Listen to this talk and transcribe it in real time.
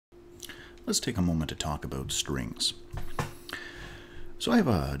let's take a moment to talk about strings. So I have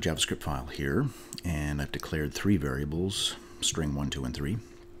a JavaScript file here, and I've declared three variables, string 1, 2, and 3.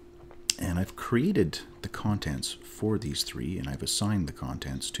 And I've created the contents for these three, and I've assigned the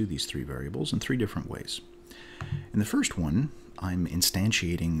contents to these three variables in three different ways. In the first one, I'm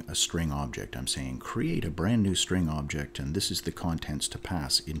instantiating a string object. I'm saying create a brand new string object, and this is the contents to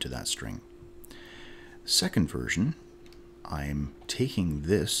pass into that string. Second version, I'm taking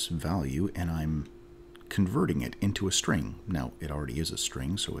this value and I'm converting it into a string. Now, it already is a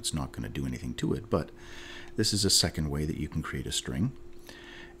string, so it's not going to do anything to it, but this is a second way that you can create a string.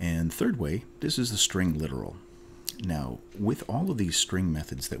 And third way, this is the string literal. Now, with all of these string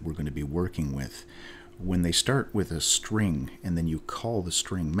methods that we're going to be working with, when they start with a string and then you call the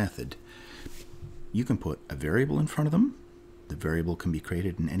string method, you can put a variable in front of them. The variable can be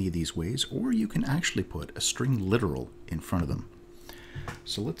created in any of these ways, or you can actually put a string literal in front of them.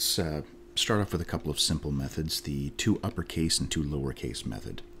 So let's start off with a couple of simple methods, the to uppercase and to lowercase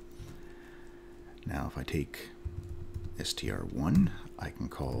method. Now if I take str1, I can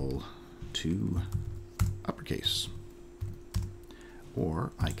call to uppercase,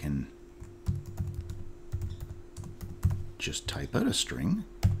 or I can just type out a string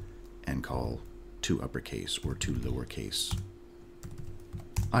and call to uppercase or to lowercase.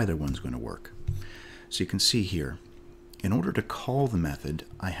 Either one's going to work. So you can see here, in order to call the method,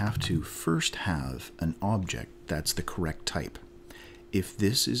 I have to first have an object that's the correct type. If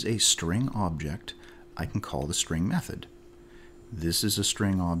this is a string object, I can call the string method. This is a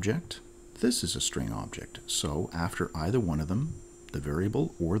string object, this is a string object. So after either one of them, the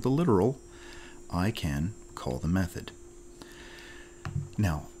variable or the literal, I can call the method.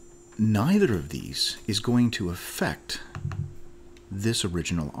 Now, neither of these is going to affect this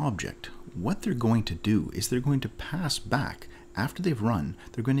original object. What they're going to do is they're going to pass back, after they've run,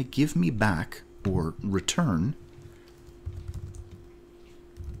 they're going to give me back or return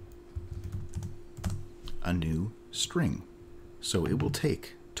a new string. So it will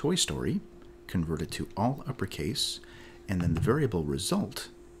take Toy Story, convert it to all uppercase, and then the variable result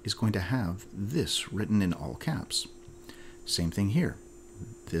is going to have this written in all caps. Same thing here.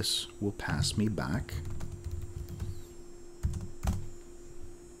 This will pass me back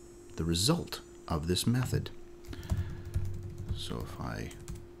the result of this method. So if I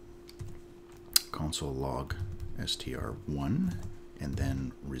console log str1 and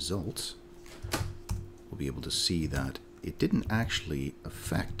then result, we'll be able to see that it didn't actually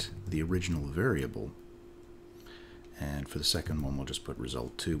affect the original variable. And for the second one, we'll just put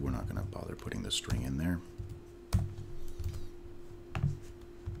result2. We're not going to bother putting the string in there.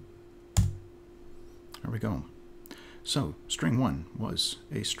 There we go. So, string 1 was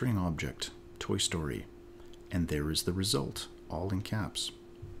a string object, Toy Story, and there is the result, all in caps.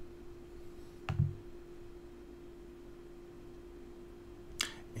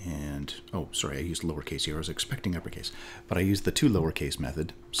 And, oh, sorry, I used lowercase here. I was expecting uppercase, but I used the to lowercase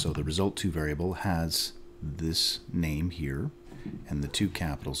method, so the result2 variable has this name here, and the two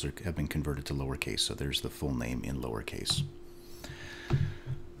capitals have been converted to lowercase, so there's the full name in lowercase.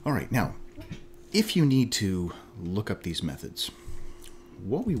 All right, now, if you need to look up these methods,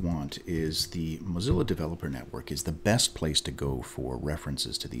 what we want is the Mozilla Developer Network is the best place to go for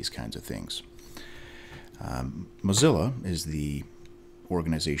references to these kinds of things. Mozilla is the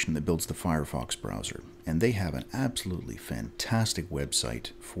organization that builds the Firefox browser, and they have an absolutely fantastic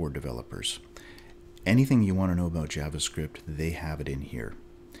website for developers. Anything you want to know about JavaScript, they have it in here.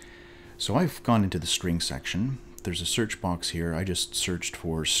 So I've gone into the string section. There's a search box here. I just searched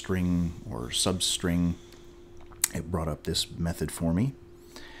for string or substring. It brought up this method for me.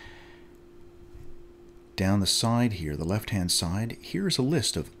 Down the side here, the left-hand side, here's a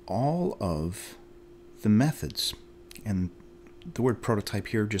list of all of the methods. And the word prototype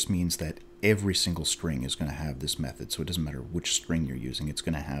here just means that every single string is going to have this method. So it doesn't matter which string you're using, it's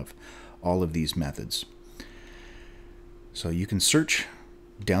going to have all of these methods. So you can search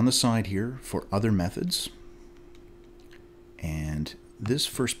down the side here for other methods. And this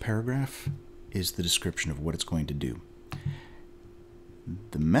first paragraph is the description of what it's going to do.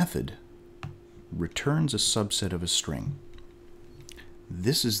 The method returns a subset of a string.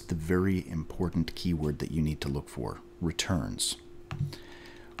 This is the very important keyword that you need to look for, returns.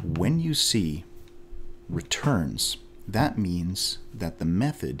 When you see returns, that means that the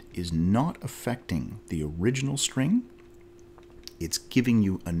method is not affecting the original string. It's giving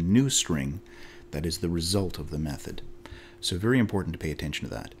you a new string that is the result of the method. So very important to pay attention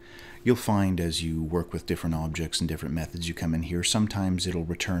to that. You'll find as you work with different objects and different methods, you come in here, sometimes it'll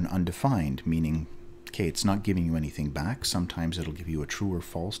return undefined, meaning Okay, it's not giving you anything back. Sometimes it'll give you a true or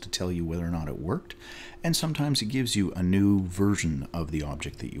false to tell you whether or not it worked, and sometimes it gives you a new version of the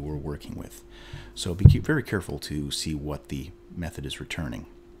object that you were working with. So be very careful to see what the method is returning.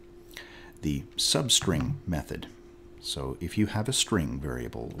 The substring method. So if you have a string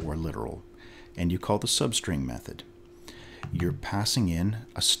variable or literal, and you call the substring method, you're passing in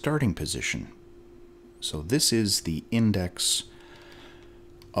a starting position. So this is the index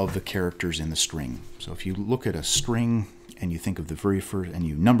of the characters in the string. So if you look at a string and you think of the very first, and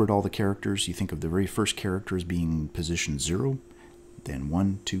you numbered all the characters, you think of the very first character as being position 0, then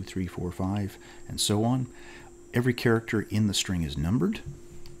 1, 2, 3, 4, 5, and so on. Every character in the string is numbered.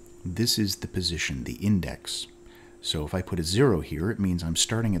 This is the position, the index. So if I put a 0 here, it means I'm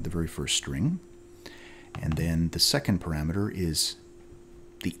starting at the very first string. And then the second parameter is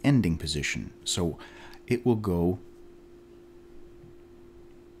the ending position. So it will go,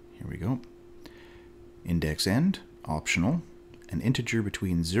 here we go, index end, optional, an integer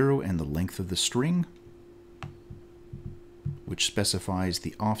between 0 and the length of the string, which specifies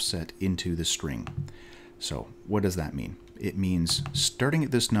the offset into the string. So what does that mean? It means starting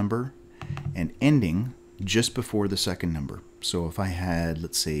at this number and ending just before the second number. So if I had,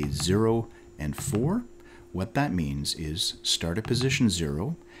 let's say, 0 and 4, what that means is start at position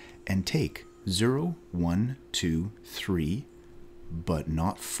 0 and take 0, 1, 2, 3, but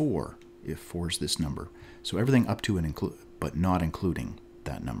not 4, if 4 is this number. So everything up to and include, but not including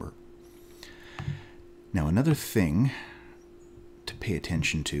that number. Now another thing to pay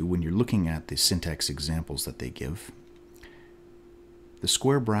attention to when you're looking at the syntax examples that they give, the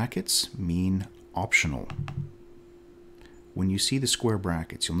square brackets mean optional. When you see the square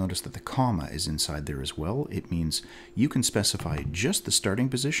brackets, you'll notice that the comma is inside there as well. It means you can specify just the starting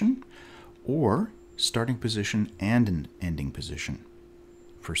position or starting position and an ending position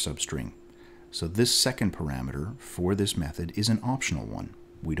for substring. So this second parameter for this method is an optional one.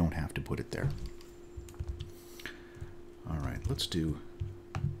 We don't have to put it there. All right, let's do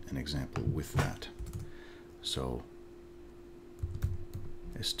an example with that. So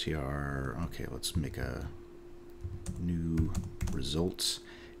str, okay, let's make a new results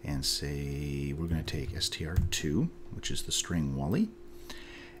and say we're going to take str2, which is the string Wally,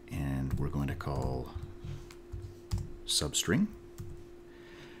 and we're going to call substring,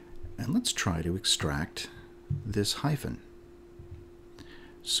 and let's try to extract this hyphen.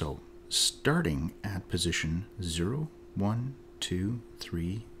 So starting at position 0, 1, 2,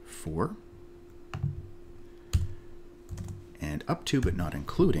 3, 4, and up to but not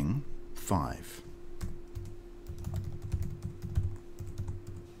including 5.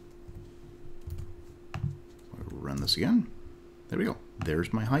 Run this again. There we go.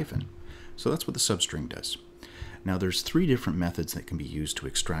 There's my hyphen. So that's what the substring does. Now there's 3 different methods that can be used to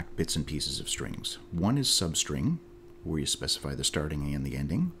extract bits and pieces of strings. One is substring, where you specify the starting and the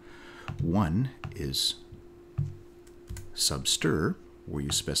ending. One is subster, where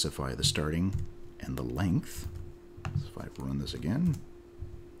you specify the starting and the length. So if I run this again,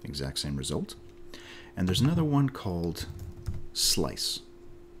 exact same result. And there's another one called slice,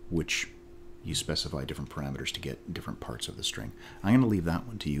 which you specify different parameters to get different parts of the string. I'm going to leave that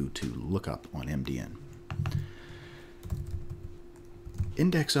one to you to look up on MDN.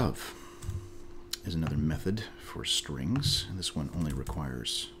 Index of is another method for strings, and this one only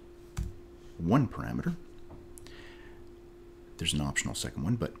requires one parameter. There's an optional second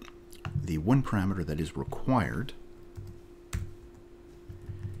one, but the one parameter that is required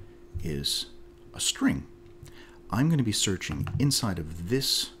is a string. I'm going to be searching inside of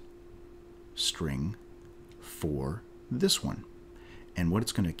this string for this one, and what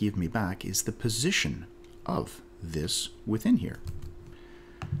it's going to give me back is the position of this within here.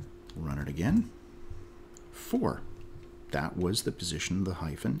 Run it again. 4. That was the position of the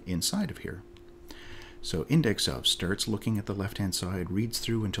hyphen inside of here. So index of starts looking at the left hand side, reads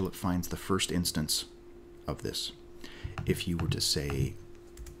through until it finds the first instance of this. If you were to say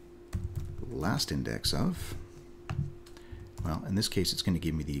last index of, well, in this case it's going to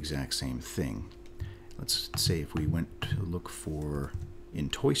give me the exact same thing. Let's say if we went to look for, in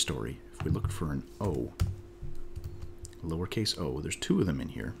Toy Story, if we looked for an O, lowercase o, there's 2 of them in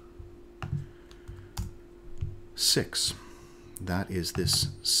here. 6, that is this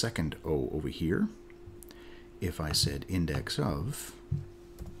second O over here. If I said index of,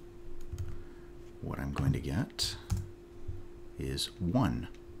 what I'm going to get is 1.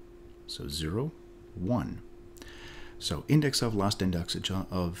 So 0, 1. So index of, last index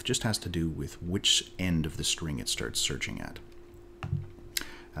of just has to do with which end of the string it starts searching at.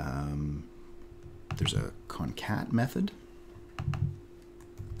 There's a concat method.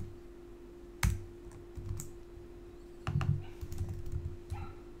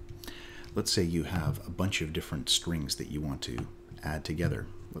 let's say you have a bunch of different strings that you want to add together.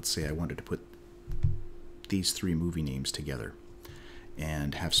 Let's say I wanted to put these 3 movie names together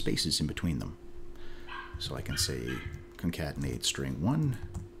and have spaces in between them. So I can say concatenate string 1,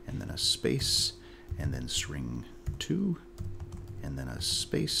 and then a space, and then string 2, and then a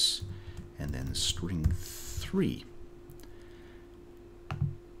space, and then string 3.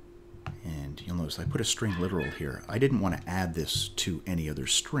 And you'll notice I put a string literal here. I didn't want to add this to any other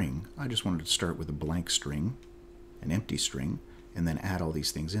string. I just wanted to start with a blank string, an empty string, and then add all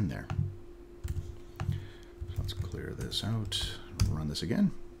these things in there. So let's clear this out, run this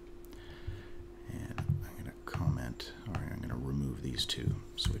again. And I'm going to comment, or I'm going to remove these 2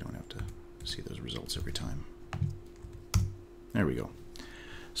 so we don't have to see those results every time. There we go.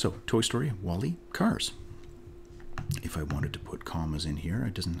 So Toy Story, Wall-E, Cars. If I wanted to put commas in here, I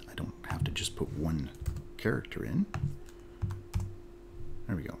don't have to just put one character in.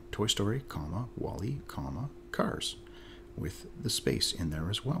 There we go. Toy Story, comma, Wall-E, comma, Cars, with the space in there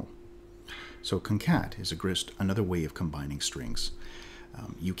as well. So concat is another way of combining strings.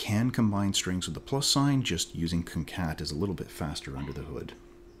 You can combine strings with the plus sign, just using concat is a little bit faster under the hood.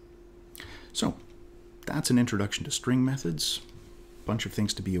 So that's an introduction to string methods. Bunch of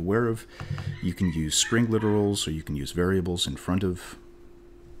things to be aware of. You can use string literals, or you can use variables in front of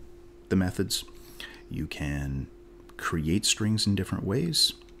the methods. You can create strings in different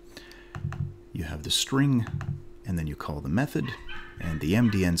ways. You have the string, and then you call the method, and the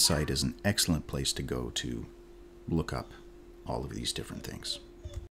MDN site is an excellent place to go to look up all of these different things.